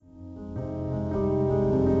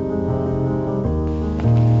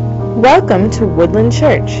Welcome to Woodland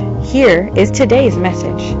Church. Here is today's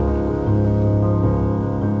message.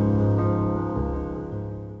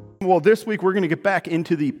 Well, this week we're going to get back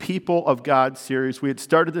into the People of God series. We had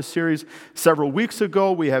started this series several weeks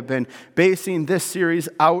ago. We have been basing this series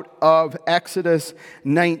out of Exodus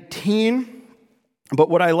 19. But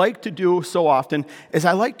what I like to do so often is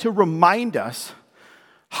I like to remind us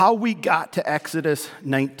how we got to Exodus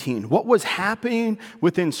 19. What was happening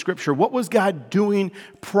within Scripture? What was God doing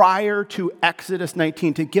prior to Exodus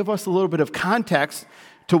 19 to give us a little bit of context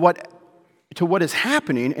to what is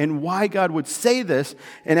happening and why God would say this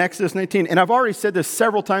in Exodus 19. And I've already said this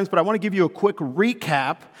several times, but I want to give you a quick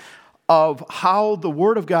recap of how the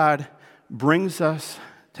Word of God brings us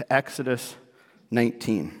to Exodus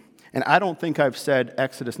 19. And I don't think I've said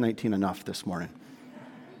Exodus 19 enough this morning.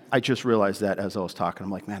 I just realized that as I was talking.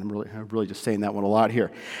 I'm like, man, I'm really just saying that one a lot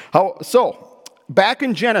here. So, back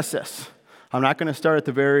in Genesis, I'm not going to start at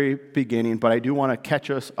the very beginning, but I do want to catch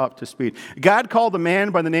us up to speed. God called a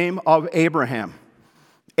man by the name of Abraham.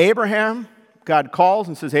 Abraham, God calls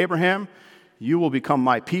and says, Abraham, you will become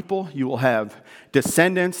my people. You will have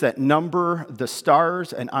descendants that number the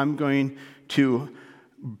stars, and I'm going to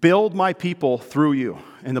build my people through you.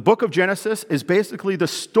 And the book of Genesis is basically the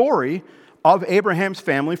story of Abraham's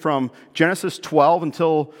family from Genesis 12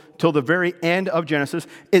 until the very end of Genesis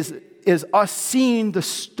is us seeing the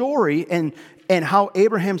story and how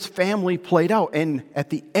Abraham's family played out. And at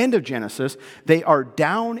the end of Genesis, they are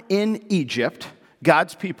down in Egypt.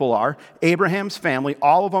 God's people are. Abraham's family,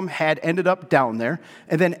 all of them had ended up down there.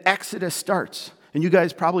 And then Exodus starts. And you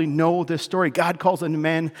guys probably know this story. God calls a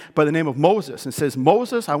man by the name of Moses and says,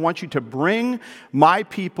 Moses, I want you to bring my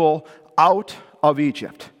people out of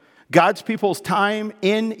Egypt. God's people's time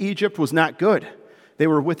in Egypt was not good. They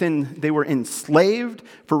were enslaved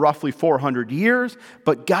for roughly 400 years,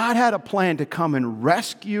 but God had a plan to come and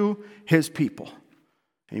rescue his people.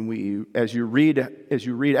 And as you read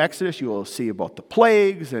Exodus, you will see about the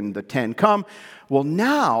plagues and the 10 come. Well,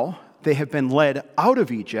 now they have been led out of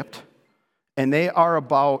Egypt, and they are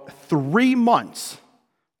about 3 months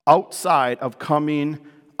outside of coming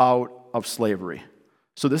out of slavery.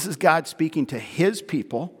 So this is God speaking to his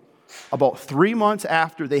people about 3 months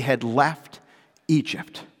after they had left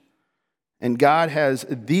Egypt. And God has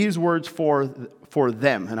these words for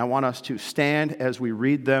them. And I want us to stand as we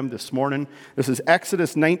read them this morning. This is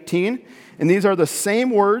Exodus 19. And these are the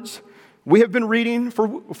same words we have been reading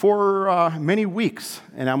for many weeks.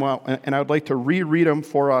 And I would like to reread them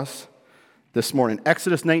for us this morning.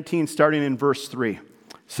 Exodus 19, starting in verse 3,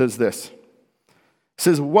 says this. It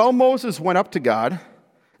says, "While Moses went up to God,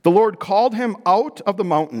 the Lord called him out of the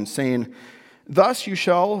mountain, saying, 'Thus you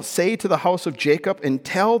shall say to the house of Jacob and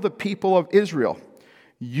tell the people of Israel,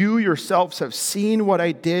 you yourselves have seen what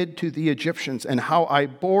I did to the Egyptians and how I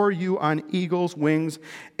bore you on eagle's wings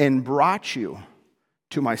and brought you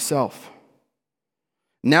to myself.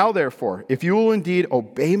 Now therefore, if you will indeed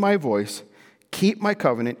obey my voice, keep my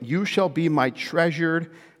covenant, you shall be my treasured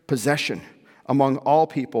possession among all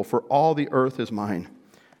people, for all the earth is mine.'"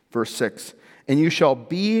 Verse 6, And you shall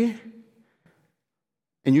be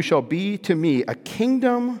to me a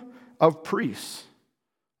kingdom of priests,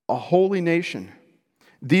 a holy nation.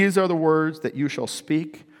 These are the words that you shall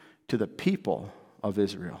speak to the people of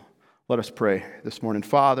Israel." Let us pray this morning.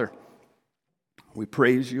 Father, we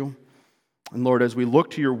praise you. And Lord, as we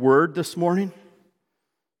look to your word this morning,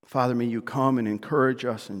 Father, may you come and encourage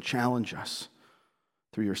us and challenge us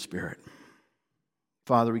through your Spirit.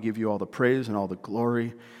 Father, we give you all the praise and all the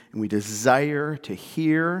glory, and we desire to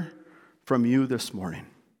hear from you this morning.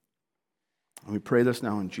 And we pray this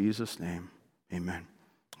now in Jesus' name. Amen.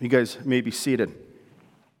 You guys may be seated.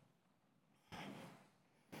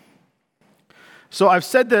 So I've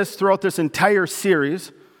said this throughout this entire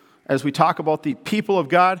series as we talk about the people of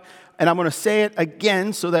God, and I'm going to say it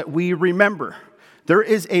again so that we remember. There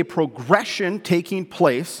is a progression taking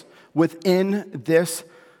place within this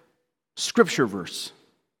scripture verse.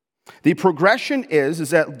 The progression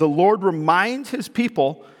is that the Lord reminds his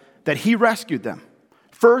people that he rescued them.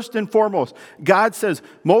 First and foremost, God says,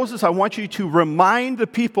 Moses, I want you to remind the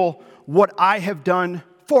people what I have done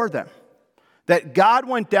for them. That God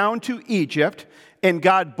went down to Egypt and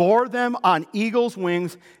God bore them on eagle's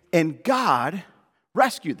wings and God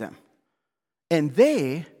rescued them. And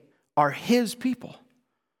they are his people.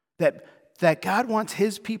 That God wants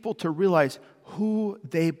his people to realize who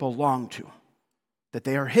they belong to. That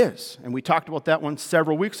they are his. And we talked about that one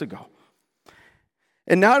several weeks ago.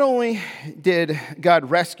 And not only did God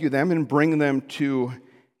rescue them and bring them to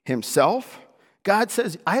himself, God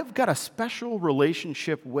says, I have got a special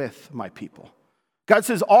relationship with my people. God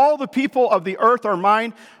says, all the people of the earth are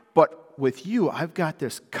mine, but but with you, I've got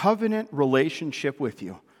this covenant relationship with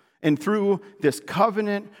you. And through this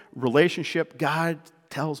covenant relationship, God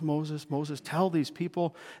tells Moses, tell these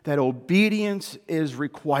people that obedience is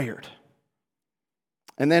required.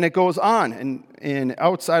 And then it goes on, and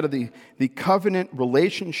outside of the covenant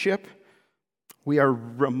relationship, we are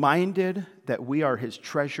reminded that we are his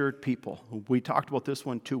treasured people. We talked about this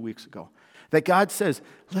one 2 weeks ago. That God says,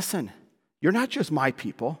 listen, you're not just my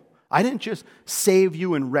people. I didn't just save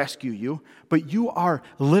you and rescue you, but you are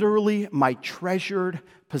literally my treasured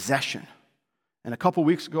possession. And a couple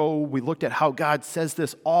weeks ago, we looked at how God says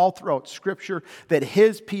this all throughout Scripture, that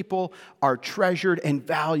his people are treasured and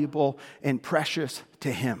valuable and precious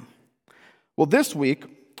to him. Well, this week,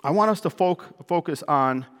 I want us to focus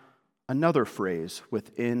on another phrase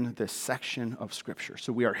within this section of Scripture.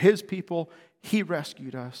 So we are his people. He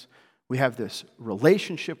rescued us. We have this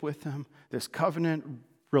relationship with him, this covenant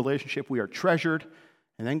relationship. We are treasured.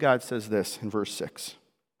 And then God says this in verse 6.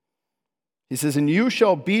 He says, and you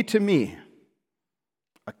shall be to me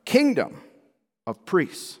a kingdom of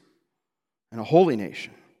priests and a holy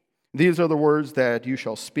nation. These are the words that you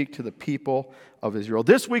shall speak to the people of Israel.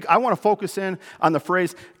 This week, I want to focus in on the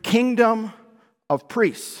phrase kingdom of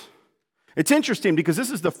priests. It's interesting because this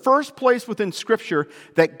is the first place within Scripture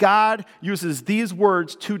that God uses these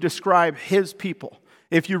words to describe his people.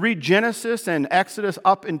 If you read Genesis and Exodus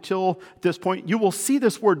up until this point, you will see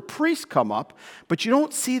this word priest come up, but you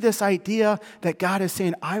don't see this idea that God is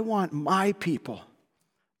saying, I want my people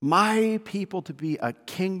to be a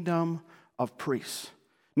kingdom of priests.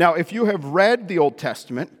 Now, if you have read the Old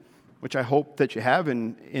Testament, which I hope that you have,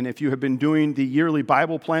 and if you have been doing the yearly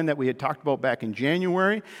Bible plan that we had talked about back in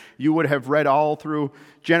January, you would have read all through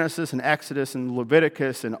Genesis and Exodus and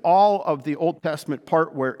Leviticus and all of the Old Testament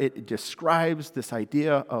part where it describes this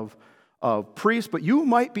idea of priests. But you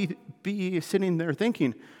might be sitting there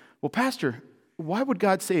thinking, well, Pastor, why would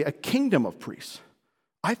God say a kingdom of priests?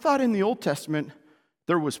 I thought in the Old Testament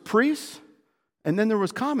there was priests and then there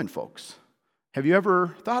was common folks. Have you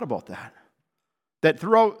ever thought about that? That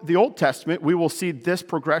throughout the Old Testament, we will see this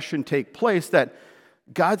progression take place, that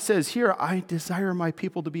God says here, I desire my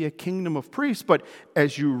people to be a kingdom of priests. But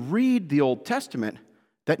as you read the Old Testament,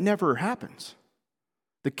 that never happens.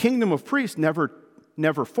 The kingdom of priests never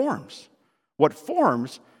forms. What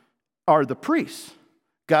forms are the priests.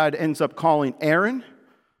 God ends up calling Aaron,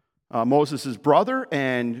 Moses' brother,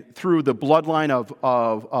 and through the bloodline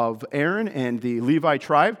of Aaron and the Levi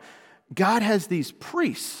tribe, God has these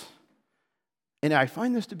priests. And I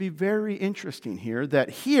find this to be very interesting here, that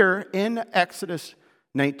here in Exodus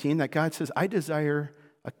 19, that God says, I desire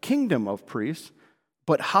a kingdom of priests,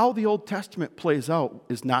 but how the Old Testament plays out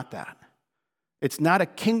is not that. It's not a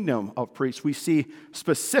kingdom of priests. We see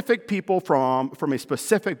specific people from a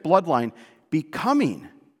specific bloodline becoming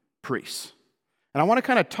priests. And I want to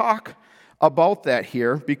kind of talk about that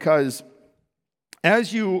here, because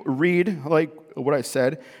as you read, like what I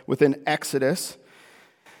said, within Exodus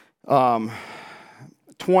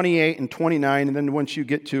 28 and 29, and then once you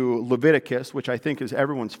get to Leviticus, which I think is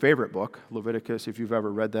everyone's favorite book, Leviticus, if you've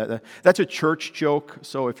ever read that. That's a church joke,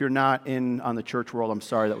 so if you're not in on the church world, I'm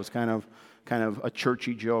sorry, that was kind of a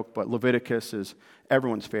churchy joke, but Leviticus is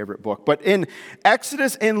everyone's favorite book. But in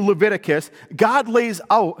Exodus and Leviticus, God lays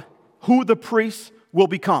out who the priests will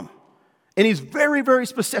become. And he's very, very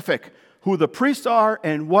specific who the priests are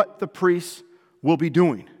and what the priests will be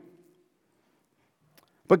doing.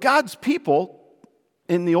 But God's people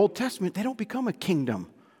in the Old Testament, they don't become a kingdom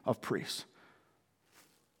of priests.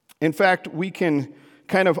 In fact, we can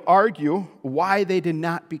kind of argue why they did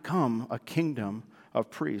not become a kingdom of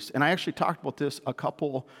priests. And I actually talked about this a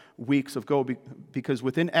couple weeks ago, because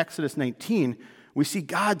within Exodus 19, we see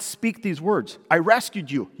God speak these words. I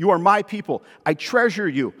rescued you. You are my people. I treasure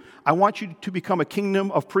you. I want you to become a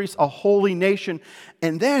kingdom of priests, a holy nation.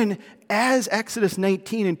 And then, as Exodus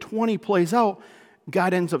 19 and 20 plays out,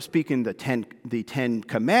 God ends up speaking the Ten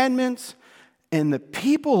Commandments, and the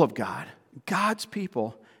people of God, God's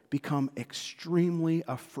people, become extremely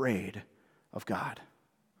afraid of God.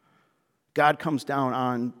 God comes down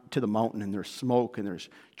on to the mountain, and there's smoke, and there's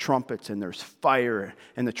trumpets, and there's fire,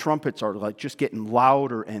 and the trumpets are like just getting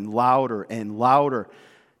louder and louder and louder.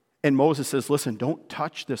 And Moses says, listen, don't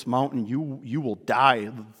touch this mountain. You will die.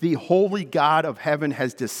 The holy God of heaven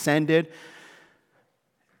has descended.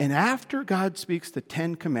 And after God speaks the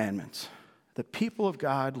 10 Commandments, the people of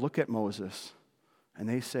God look at Moses and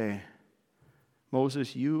they say,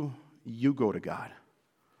 Moses, you go to God.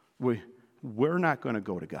 We're not going to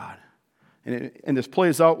go to God. And this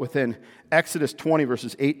plays out within Exodus 20,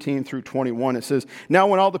 verses 18 through 21. It says, "Now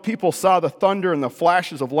when all the people saw the thunder and the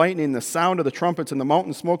flashes of lightning, the sound of the trumpets and the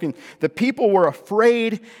mountain smoking, the people were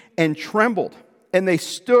afraid and trembled, and they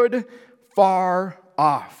stood far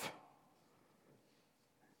off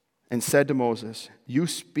and said to Moses, 'You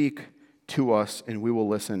speak to us and we will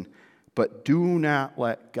listen, but do not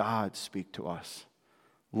let God speak to us,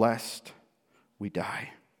 lest we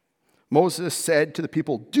die.' Moses said to the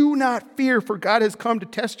people, 'Do not fear, for God has come to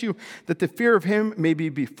test you, that the fear of him may be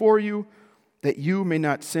before you, that you may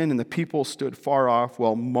not sin.' And the people stood far off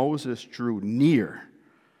while Moses drew near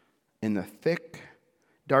in the thick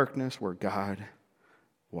darkness where God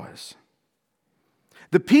was."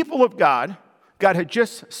 The people of God had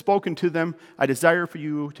just spoken to them, "I desire for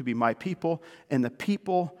you to be my people," and the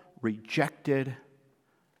people rejected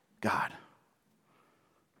God.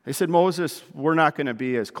 They said, "Moses, we're not going to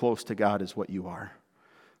be as close to God as what you are."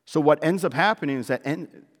 So what ends up happening is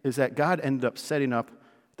that God ended up setting up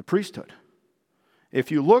the priesthood. If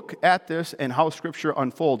you look at this and how Scripture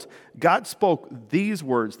unfolds, God spoke these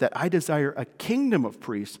words, that "I desire a kingdom of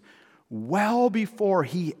priests," well before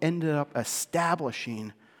he ended up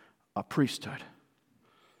establishing a priesthood.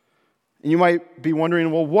 And you might be wondering,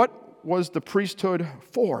 well, what was the priesthood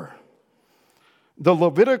for? The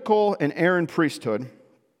Levitical and Aaron priesthood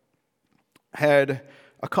had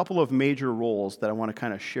a couple of major roles that I want to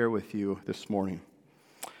kind of share with you this morning.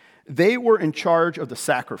 They were in charge of the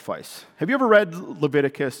sacrifice. Have you ever read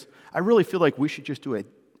Leviticus? I really feel like we should just do an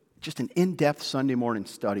in-depth Sunday morning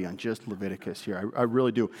study on just Leviticus here. I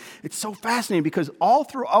really do. It's so fascinating because all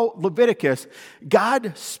throughout Leviticus,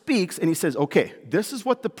 God speaks and he says, okay, this is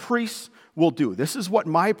what the priests will do. This is what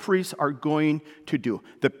my priests are going to do.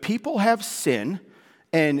 The people have sin.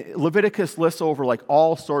 And Leviticus lists over like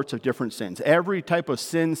all sorts of different sins, every type of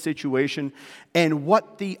sin situation, and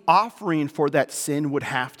what the offering for that sin would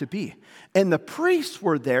have to be. And the priests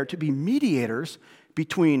were there to be mediators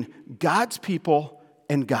between God's people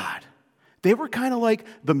and God. They were kind of like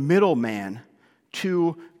the middleman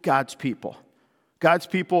to God's people. God's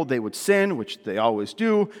people, they would sin, which they always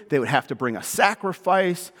do. They would have to bring a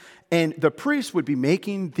sacrifice, and the priests would be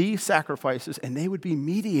making these sacrifices, and they would be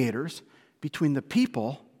mediators between the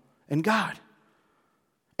people and God.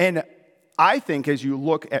 And I think as you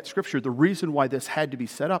look at Scripture, the reason why this had to be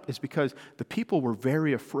set up is because the people were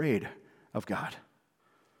very afraid of God.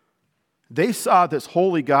 They saw this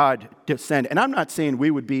holy God descend, and I'm not saying we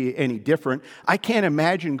would be any different. I can't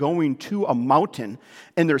imagine going to a mountain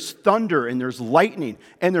and there's thunder and there's lightning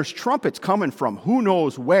and there's trumpets coming from who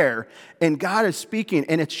knows where, and God is speaking,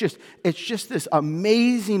 and it's just this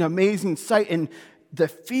amazing, amazing sight. And the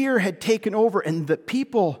fear had taken over, and the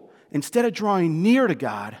people, instead of drawing near to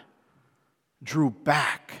God, drew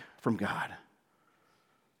back from God.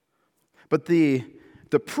 But the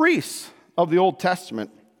priests of the Old Testament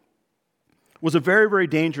was a very, very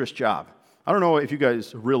dangerous job. I don't know if you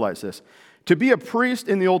guys realize this. To be a priest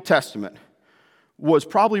in the Old Testament was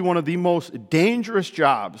probably one of the most dangerous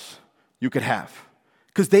jobs you could have,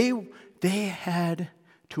 because they had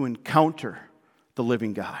to encounter the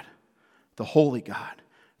living God, the holy God,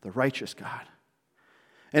 the righteous God.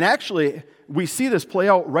 And actually, we see this play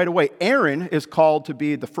out right away. Aaron is called to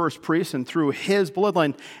be the first priest, and through his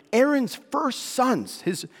bloodline, Aaron's first sons,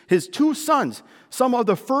 his two sons, some of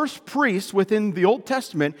the first priests within the Old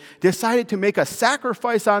Testament, decided to make a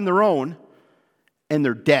sacrifice on their own, and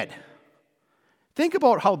they're dead. Think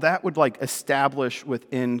about how that would establish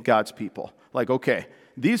within God's people. Okay,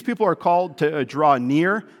 these people are called to draw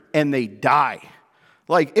near, and they die.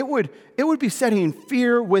 It would be setting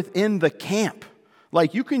fear within the camp.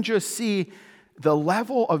 You can just see the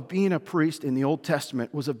level of being a priest in the Old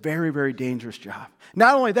Testament was a very, very dangerous job.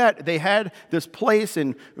 Not only that, they had this place,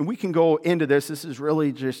 and we can go into this. This is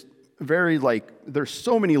really just very there's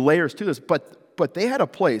so many layers to this, but they had a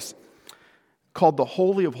place called the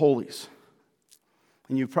Holy of Holies.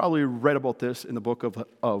 And you've probably read about this in the book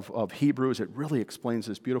of Hebrews. It really explains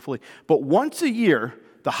this beautifully. But once a year,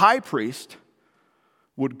 the high priest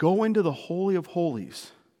would go into the Holy of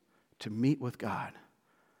Holies to meet with God.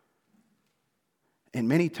 And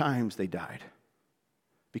many times they died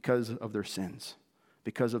because of their sins,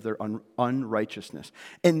 because of their unrighteousness.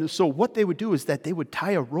 And so what they would do is that they would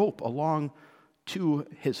tie a rope along to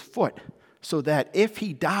his foot so that if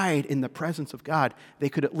he died in the presence of God, they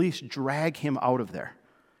could at least drag him out of there.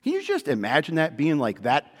 Can you just imagine that being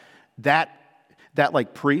that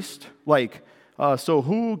priest? So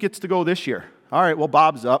who gets to go this year? All right, well,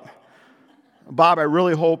 Bob's up. Bob, I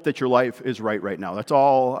really hope that your life is right now. That's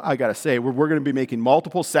all I got to say. We're going to be making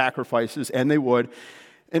multiple sacrifices, and they would.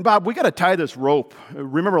 And Bob, we got to tie this rope.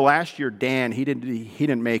 Remember last year, Dan, he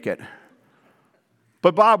didn't make it.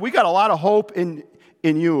 But Bob, we got a lot of hope in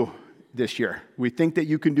you this year. We think that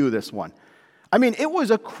you can do this one. I mean, it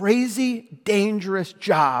was a crazy, dangerous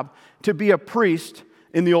job to be a priest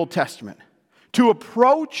in the Old Testament, to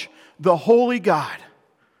approach the holy God.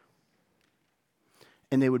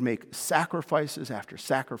 And they would make sacrifices after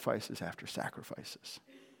sacrifices after sacrifices.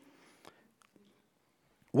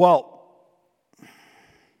 Well,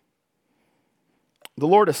 the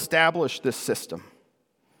Lord established this system.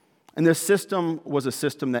 And this system was a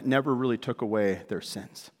system that never really took away their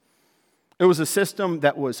sins. It was a system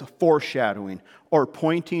that was foreshadowing or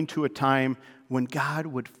pointing to a time when God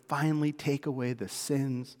would finally take away the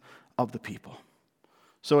sins of the people.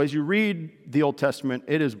 So as you read the Old Testament,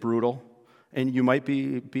 it is brutal. And you might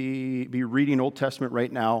be reading Old Testament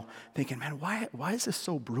right now thinking, man, why is this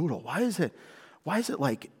so brutal? Why is it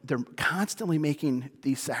like they're constantly making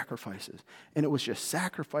these sacrifices? And it was just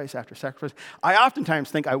sacrifice after sacrifice. I oftentimes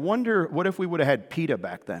think, I wonder, what if we would have had PETA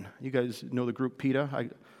back then? You guys know the group PETA? I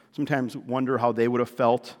sometimes wonder how they would have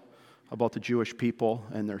felt about the Jewish people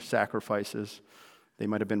and their sacrifices. They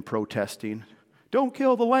might have been protesting. Don't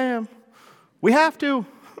kill the lamb. We have to.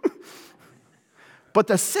 But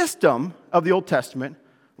the system of the Old Testament,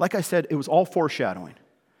 like I said, it was all foreshadowing.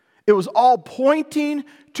 It was all pointing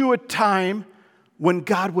to a time when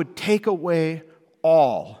God would take away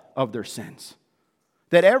all of their sins.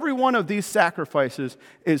 That every one of these sacrifices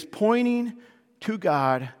is pointing to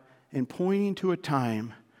God and pointing to a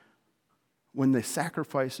time when the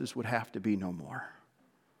sacrifices would have to be no more.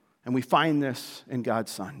 And we find this in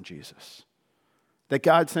God's Son, Jesus. That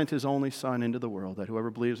God sent His only Son into the world, that whoever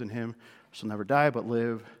believes in Him shall never die but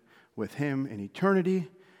live with Him in eternity.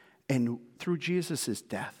 And through Jesus'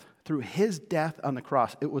 death, through His death on the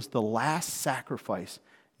cross, it was the last sacrifice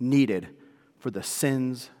needed for the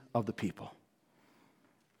sins of the people.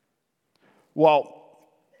 Well,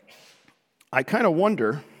 I kind of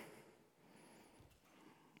wonder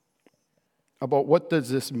about what does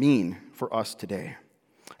this mean for us today.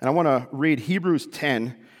 And I want to read Hebrews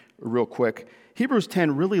 10 real quick. Hebrews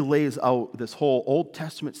 10 really lays out this whole Old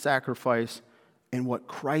Testament sacrifice and what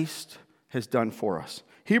Christ has done for us.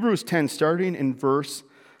 Hebrews 10, starting in verse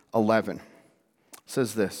 11,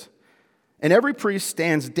 says this: "And every priest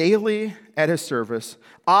stands daily at his service,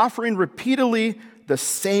 offering repeatedly the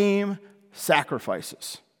same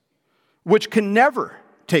sacrifices, which can never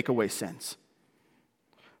take away sins.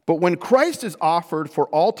 But when Christ is offered for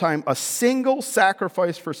all time a single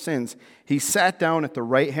sacrifice for sins, He sat down at the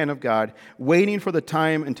right hand of God, waiting for the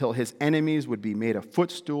time until His enemies would be made a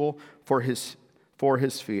footstool for his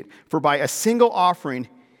feet. For by a single offering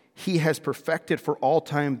He has perfected for all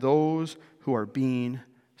time those who are being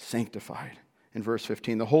sanctified." In verse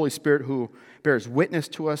 15, "The Holy Spirit who bears witness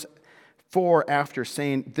to us, for after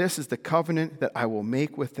saying, 'This is the covenant that I will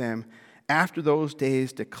make with them after those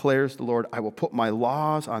days, declares the Lord, I will put my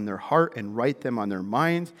laws on their heart and write them on their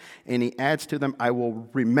minds.' And He adds to them, 'I will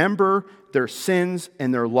remember their sins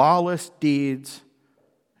and their lawless deeds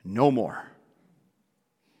no more.'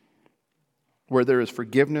 Where there is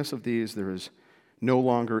forgiveness of these, there is no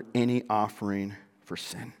longer any offering for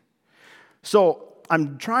sin." So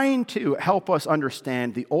I'm trying to help us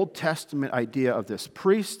understand the Old Testament idea of this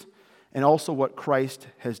priest and also what Christ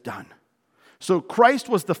has done. So Christ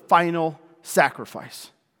was the final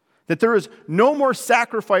sacrifice. That there is no more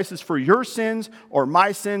sacrifices for your sins or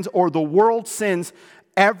my sins or the world's sins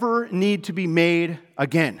ever need to be made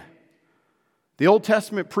again. The Old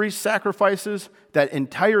Testament priest sacrifices, that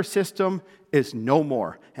entire system is no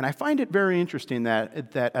more. And I find it very interesting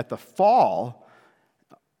that at the fall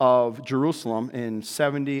of Jerusalem in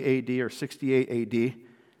 70 AD or 68 AD,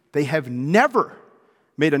 they have never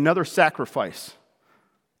made another sacrifice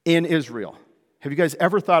in Israel. Have you guys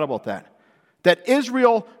ever thought about that? That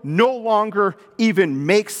Israel no longer even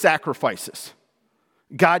makes sacrifices.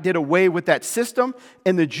 God did away with that system,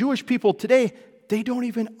 and the Jewish people today, they don't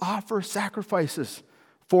even offer sacrifices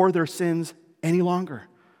for their sins any longer.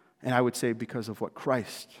 And I would say because of what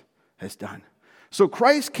Christ has done. So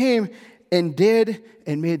Christ came and did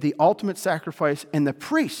and made the ultimate sacrifice, and the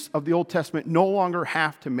priests of the Old Testament no longer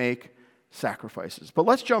have to make sacrifices. But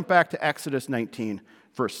let's jump back to Exodus 19,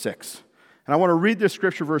 verse 6. And I want to read this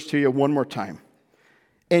scripture verse to you one more time.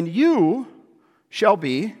 "And you shall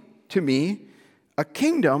be to me a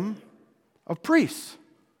kingdom of priests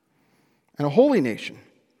and a holy nation.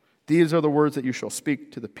 These are the words that you shall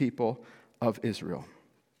speak to the people of Israel."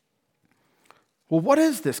 Well, what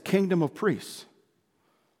is this kingdom of priests?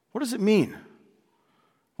 What does it mean?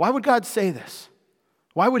 Why would God say this?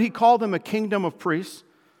 Why would He call them a kingdom of priests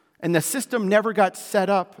And the system never got set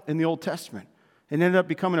up in the Old Testament. It ended up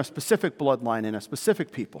becoming a specific bloodline and a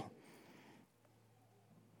specific people.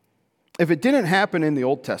 If it didn't happen in the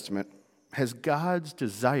Old Testament, has God's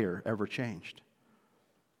desire ever changed?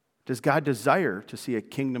 Does God desire to see a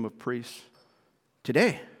kingdom of priests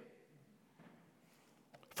today?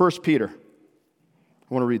 1 Peter.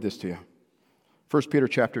 I want to read this to you. 1 Peter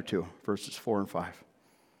chapter 2, verses 4 and 5.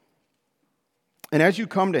 And as you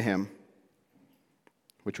come to him,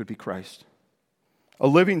 which would be Christ, a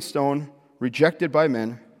living stone, rejected by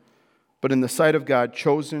men, but in the sight of God,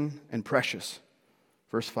 chosen and precious.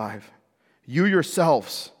 Verse 5. You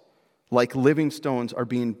yourselves, like living stones, are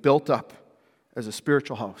being built up as a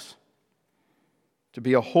spiritual house to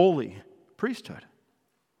be a holy priesthood,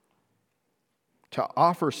 to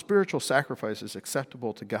offer spiritual sacrifices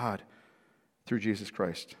acceptable to God through Jesus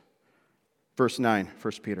Christ. Verse 9,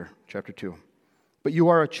 1 Peter chapter 2. But you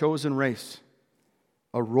are a chosen race,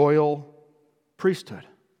 a royal priesthood,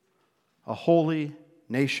 a holy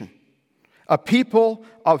nation, a people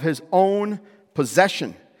of his own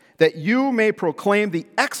possession, that you may proclaim the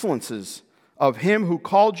excellences of him who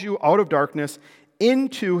called you out of darkness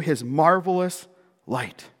into his marvelous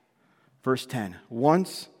light. Verse 10,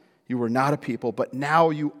 once you were not a people, but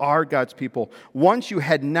now you are God's people. Once you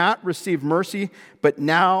had not received mercy, but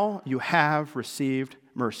now you have received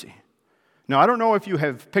mercy. Now, I don't know if you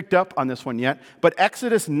have picked up on this one yet, but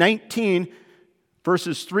Exodus 19,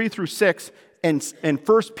 verses 3 through 6, and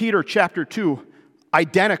 1 Peter chapter 2,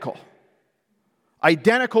 identical.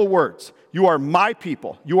 Identical words. You are my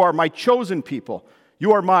people. You are my chosen people.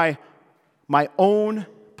 You are my own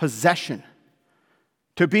possession.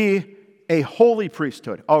 To be a holy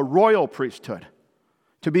priesthood, a royal priesthood,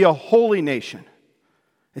 to be a holy nation.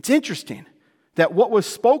 It's interesting that what was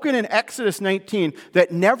spoken in Exodus 19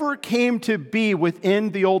 that never came to be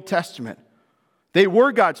within the Old Testament. They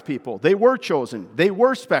were God's people. They were chosen. They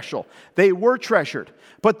were special. They were treasured.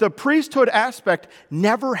 But the priesthood aspect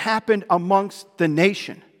never happened amongst the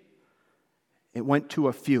nation. It went to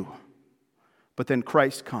a few. But then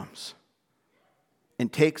Christ comes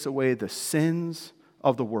and takes away the sins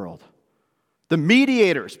of the world. The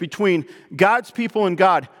mediators between God's people and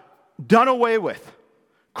God, done away with.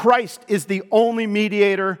 Christ is the only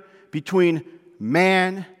mediator between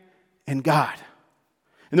man and God.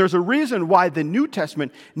 And there's a reason why the New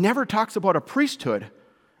Testament never talks about a priesthood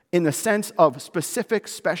in the sense of specific,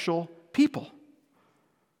 special people.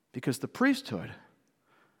 Because the priesthood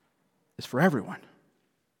is for everyone.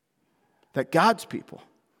 That God's people,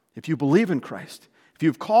 if you believe in Christ, if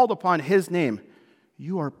you've called upon his name,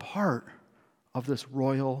 you are part of this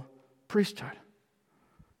royal priesthood.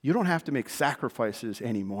 You don't have to make sacrifices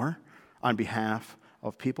anymore on behalf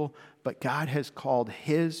of people, but God has called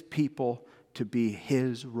his people to be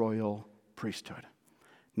his royal priesthood.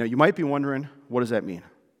 Now, you might be wondering, what does that mean?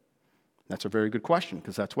 That's a very good question,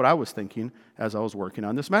 because that's what I was thinking as I was working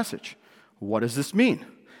on this message. What does this mean?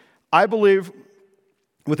 I believe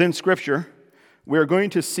within Scripture, we are going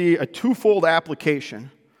to see a twofold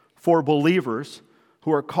application for believers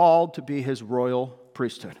who are called to be his royal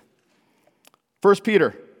priesthood. 1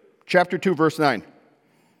 Peter chapter 2, verse 9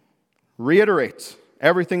 reiterates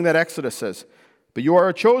everything that Exodus says. But you are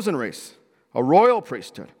a chosen race, a royal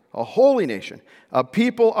priesthood, a holy nation, a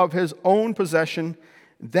people of his own possession,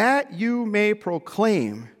 that you may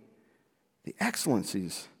proclaim the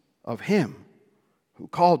excellencies of him who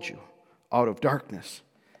called you out of darkness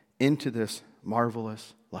into this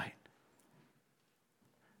marvelous light.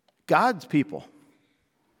 God's people,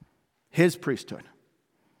 his priesthood,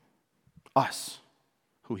 us,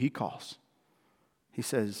 who he calls. He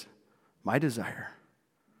says, my desire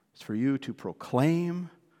is for you to proclaim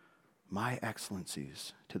my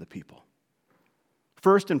excellencies to the people.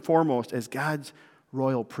 First and foremost, as God's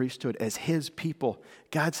royal priesthood, as his people,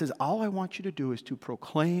 God says, all I want you to do is to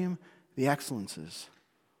proclaim the excellences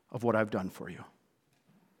of what I've done for you.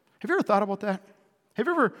 Have you ever thought about that? Have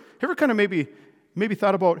you ever kind of maybe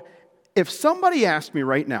thought about, if somebody asked me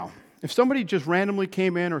right now, if somebody just randomly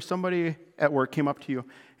came in or somebody at work came up to you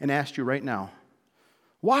and asked you right now,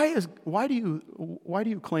 why do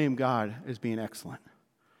you claim God as being excellent?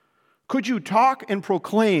 Could you talk and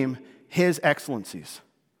proclaim his excellencies?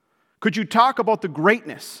 Could you talk about the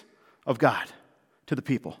greatness of God to the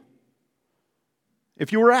people?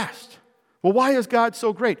 If you were asked, well, why is God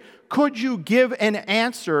so great? Could you give an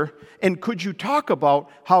answer, and could you talk about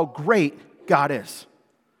how great God is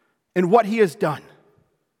and what he has done?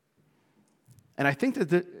 And I think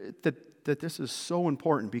that this is so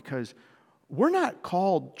important, because we're not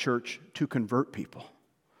called, church, to convert people.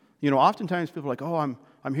 You know, oftentimes people are like, oh,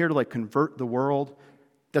 I'm here to like convert the world.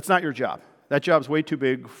 That's not your job. That job's way too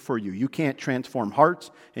big for you. You can't transform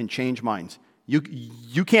hearts and change minds. You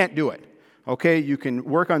can't do it. Okay? You can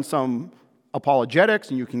work on some apologetics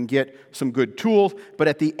and you can get some good tools, but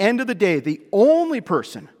at the end of the day, the only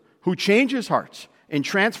person who changes hearts and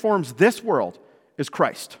transforms this world is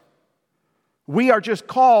Christ. We are just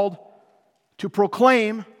called to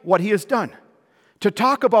proclaim what he has done, to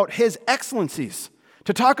talk about his excellencies,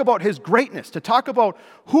 to talk about his greatness, to talk about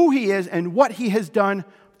who he is and what he has done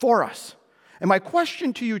for us. And my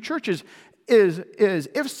question to you, churches, is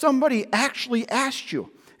if somebody actually asked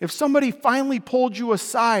you, if somebody finally pulled you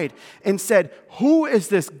aside and said, who is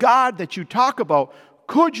this God that you talk about,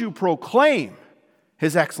 could you proclaim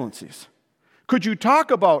his excellencies? Could you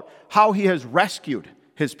talk about how he has rescued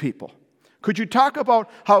his people? Could you talk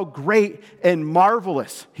about how great and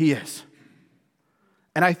marvelous he is?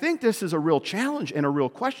 And I think this is a real challenge and a real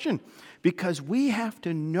question, because we have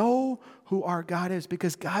to know who our God is,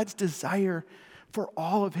 because God's desire for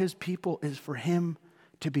all of his people is for him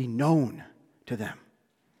to be known to them.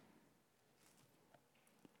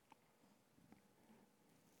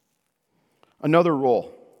 Another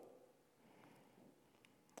role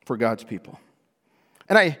for God's people.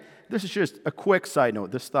 And this is just a quick side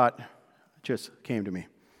note. This thought just came to me.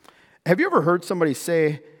 Have you ever heard somebody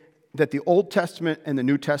say that the Old Testament and the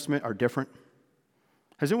New Testament are different?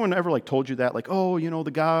 Has anyone ever told you that?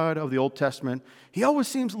 The God of the Old Testament, he always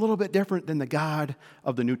seems a little bit different than the God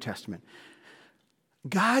of the New Testament.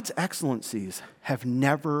 God's excellencies have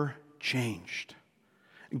never changed.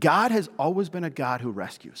 God has always been a God who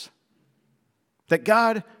rescues. That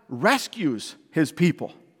God rescues his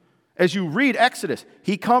people. As you read Exodus,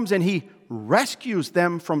 he comes and he rescues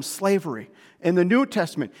them from slavery. In the New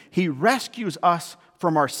Testament, he rescues us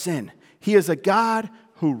from our sin. He is a God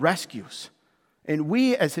who rescues. And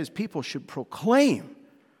we as his people should proclaim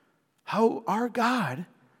how our God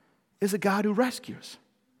is a God who rescues.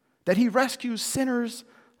 That he rescues sinners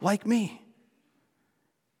like me.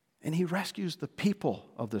 And he rescues the people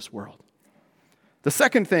of this world. The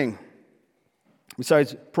second thing,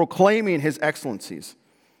 besides proclaiming his excellencies.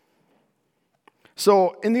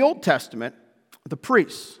 So in the Old Testament, the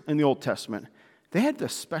priests in the Old Testament, they had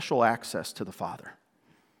this special access to the Father.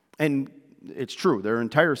 And it's true, their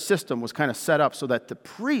entire system was kind of set up so that the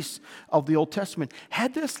priests of the Old Testament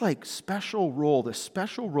had this special role, this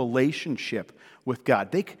special relationship with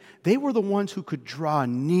God. They were the ones who could draw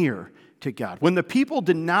near to God. When the people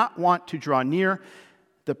did not want to draw near,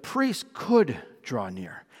 the priests could draw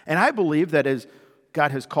near. And I believe that as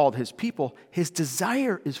God has called his people, his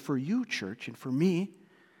desire is for you, church, and for me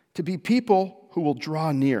to be people who will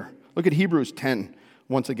draw near. Look at Hebrews 10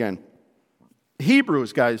 once again.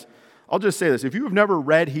 Hebrews, guys, I'll just say this. If you have never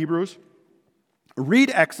read Hebrews,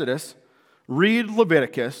 read Exodus, read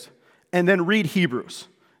Leviticus, and then read Hebrews.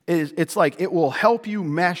 It's it will help you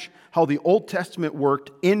mesh how the Old Testament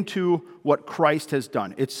worked into what Christ has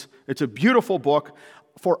done. It's a beautiful book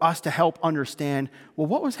for us to help understand, well,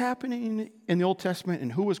 what was happening in the Old Testament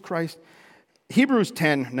and who was Christ? Hebrews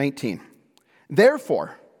 10:19.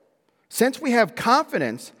 Therefore, since we have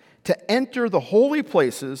confidence to enter the holy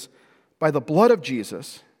places by the blood of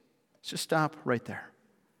Jesus, let's just stop right there.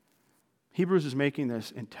 Hebrews is making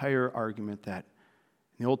this entire argument that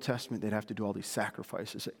in the Old Testament they'd have to do all these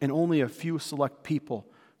sacrifices, and only a few select people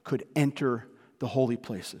could enter the holy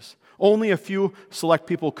places. Only a few select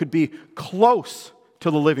people could be close to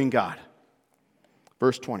the living God.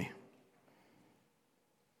 Verse 20.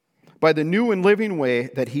 By the new and living way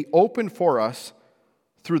that he opened for us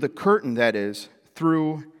through the curtain, that is,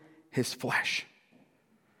 through his flesh.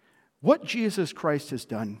 What Jesus Christ has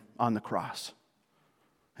done on the cross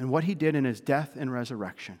and what he did in his death and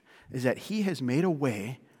resurrection is that he has made a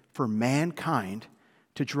way for mankind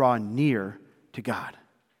to draw near to God.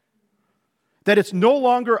 That it's no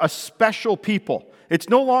longer a special people. It's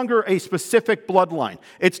no longer a specific bloodline.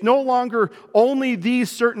 It's no longer only these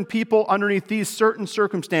certain people underneath these certain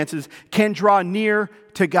circumstances can draw near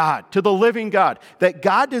to God, to the living God. That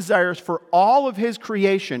God desires for all of his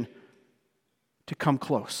creation to come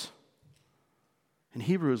close. And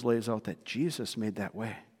Hebrews lays out that Jesus made that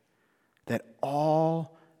way. That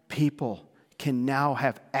all people can now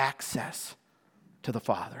have access to the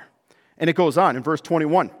Father. And it goes on in verse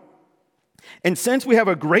 21. And since we have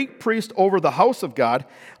a great priest over the house of God,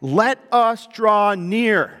 let us draw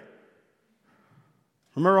near.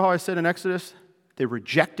 Remember how I said in Exodus, they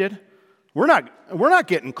rejected? We're not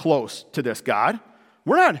getting close to this God.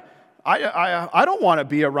 I don't want to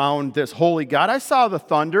be around this holy God. I saw the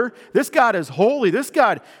thunder. This God is holy. This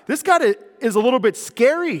God is a little bit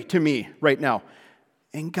scary to me right now.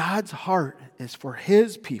 And God's heart is for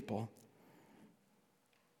his people.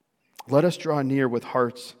 let us draw near with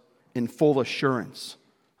hearts in full assurance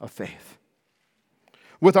of faith.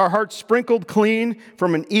 With our hearts sprinkled clean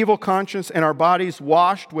from an evil conscience and our bodies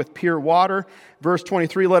washed with pure water. Verse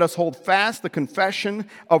 23, let us hold fast the confession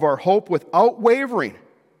of our hope without wavering.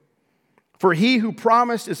 For he who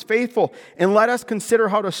promised is faithful, and let us consider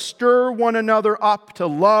how to stir one another up to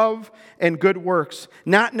love and good works,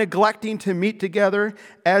 not neglecting to meet together,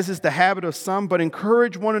 as is the habit of some, but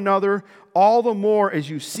encourage one another all the more as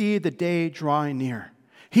you see the day drawing near.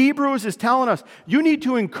 Hebrews is telling us, you need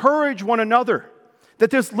to encourage one another, that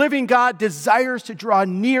this living God desires to draw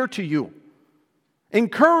near to you.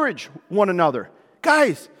 Encourage one another.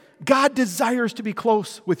 Guys, God desires to be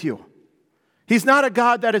close with you. He's not a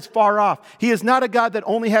God that is far off. He is not a God that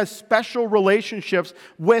only has special relationships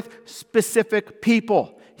with specific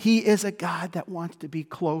people. He is a God that wants to be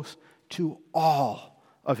close to all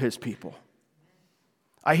of his people.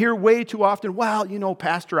 I hear way too often, well,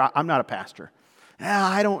 pastor, I'm not a pastor.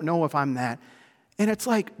 I don't know if I'm that. And it's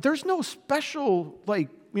like, there's no special,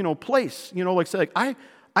 place. I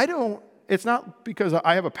don't, it's not because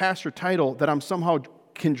I have a pastor title that I'm somehow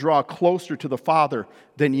can draw closer to the Father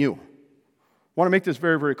than you. I want to make this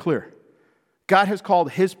very, very clear. God has called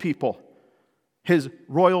his people, his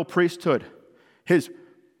royal priesthood, his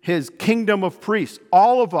kingdom of priests,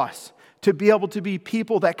 all of us, to be able to be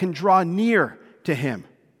people that can draw near to him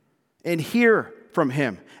and hear from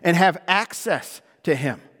him and have access to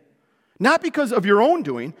him. Not because of your own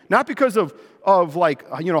doing, not because of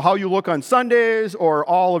how you look on Sundays or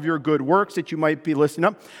all of your good works that you might be listing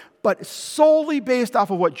up, but solely based off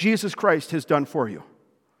of what Jesus Christ has done for you.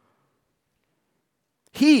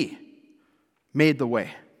 He made the way.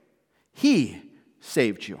 He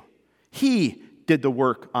saved you. He did the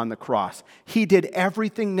work on the cross. He did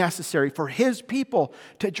everything necessary for his people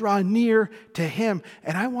to draw near to him.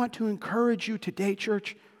 And I want to encourage you today,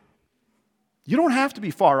 church, you don't have to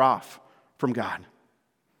be far off from God.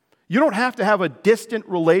 You don't have to have a distant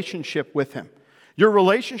relationship with him. Your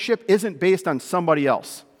relationship isn't based on somebody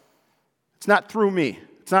else. It's not through me.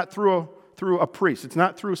 It's not through a priest. It's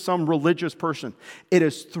not through some religious person. It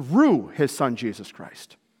is through his son, Jesus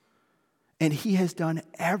Christ. And he has done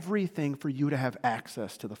everything for you to have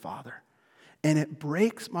access to the Father. And it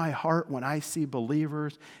breaks my heart when I see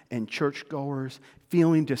believers and churchgoers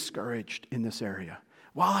feeling discouraged in this area.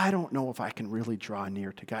 Well, I don't know if I can really draw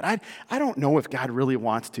near to God. I don't know if God really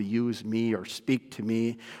wants to use me or speak to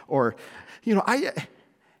me. And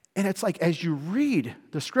it's like, as you read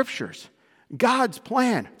the scriptures, God's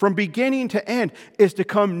plan from beginning to end is to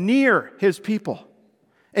come near his people.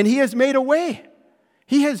 And he has made a way.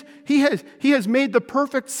 He has made the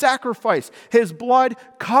perfect sacrifice. His blood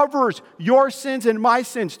covers your sins and my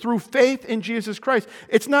sins through faith in Jesus Christ.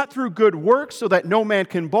 It's not through good works so that no man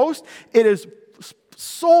can boast. It is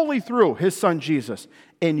solely through his son Jesus.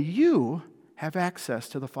 And you have access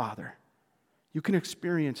to the Father. You can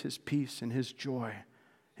experience his peace and his joy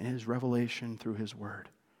and his revelation through his word.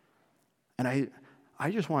 And I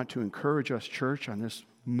just want to encourage us, church, on this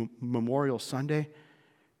Memorial Sunday,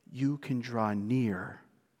 you can draw near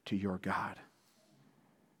to your God.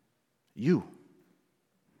 You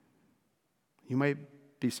might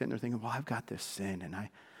be sitting there thinking, well, I've got this sin, and I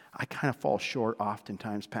kind of fall short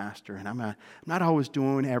oftentimes, Pastor, and I'm not always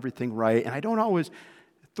doing everything right, and I don't always.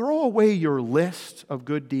 Throw away your list of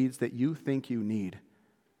good deeds that you think you need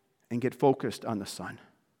and get focused on the Son.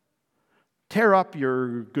 Tear up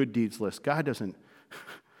your good deeds list. God doesn't.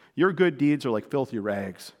 Your good deeds are like filthy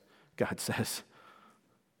rags, God says.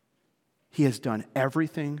 He has done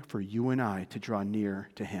everything for you and I to draw near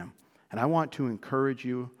to him. And I want to encourage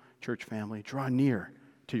you, church family, draw near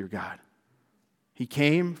to your God. He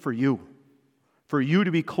came for you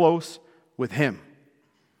to be close with him.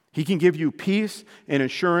 He can give you peace and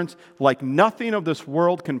assurance like nothing of this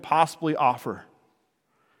world can possibly offer.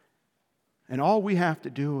 And all we have to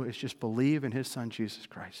do is just believe in his son, Jesus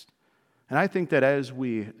Christ. And I think that as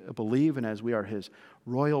we believe and as we are his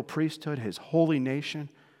royal priesthood, his holy nation,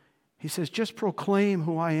 he says, just proclaim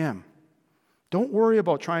who I am. Don't worry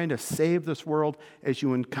about trying to save this world. As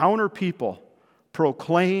you encounter people,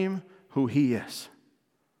 proclaim who he is.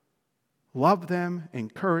 Love them,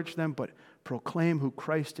 encourage them, but proclaim who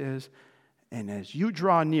Christ is. And as you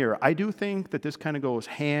draw near, I do think that this kind of goes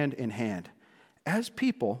hand in hand. As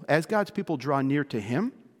God's people draw near to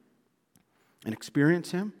him and experience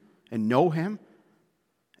him and know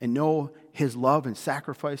his love and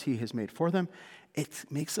sacrifice he has made for them, it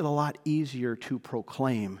makes it a lot easier to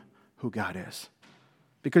proclaim who God is.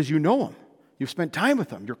 Because you know him. You've spent time with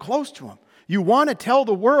him. You're close to him. You want to tell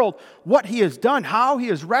the world what He has done, how He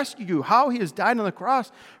has rescued you, how He has died on the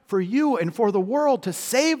cross for you and for the world, to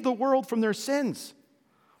save the world from their sins.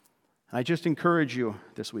 And I just encourage you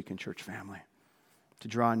this week in church family to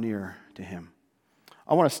draw near to Him.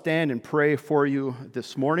 I want to stand and pray for you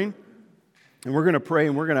this morning. And we're going to pray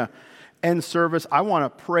and we're going to end service. I want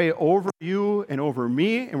to pray over you and over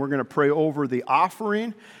me, and we're going to pray over the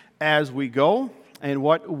offering as we go.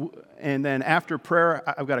 And then after prayer,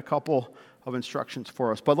 I've got a couple of instructions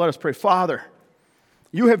for us. But let us pray. Father,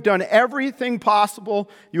 you have done everything possible.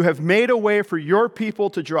 You have made a way for your people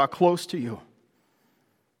to draw close to you.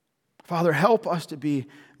 Father, help us to be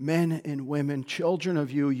men and women, children of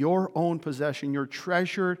you, your own possession, your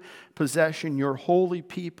treasured possession, your holy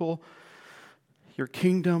people, your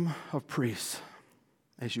kingdom of priests,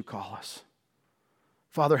 as you call us.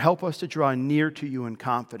 Father, help us to draw near to you in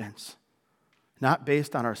confidence, not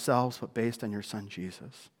based on ourselves, but based on your Son,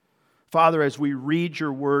 Jesus. Father, as we read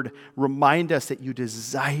your word, remind us that you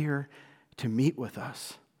desire to meet with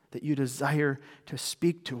us, that you desire to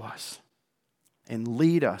speak to us and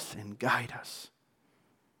lead us and guide us.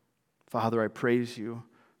 Father, I praise you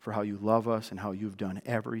for how you love us and how you've done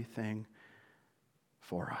everything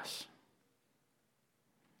for us.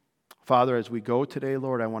 Father, as we go today,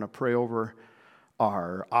 Lord, I want to pray over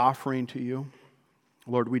our offering to you.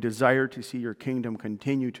 Lord, we desire to see your kingdom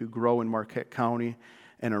continue to grow in Marquette County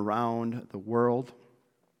and around the world.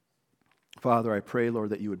 Father, I pray,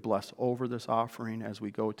 Lord, that you would bless over this offering as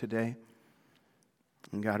we go today.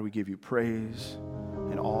 And God, we give you praise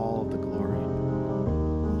and all of the glory.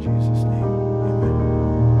 In Jesus' name.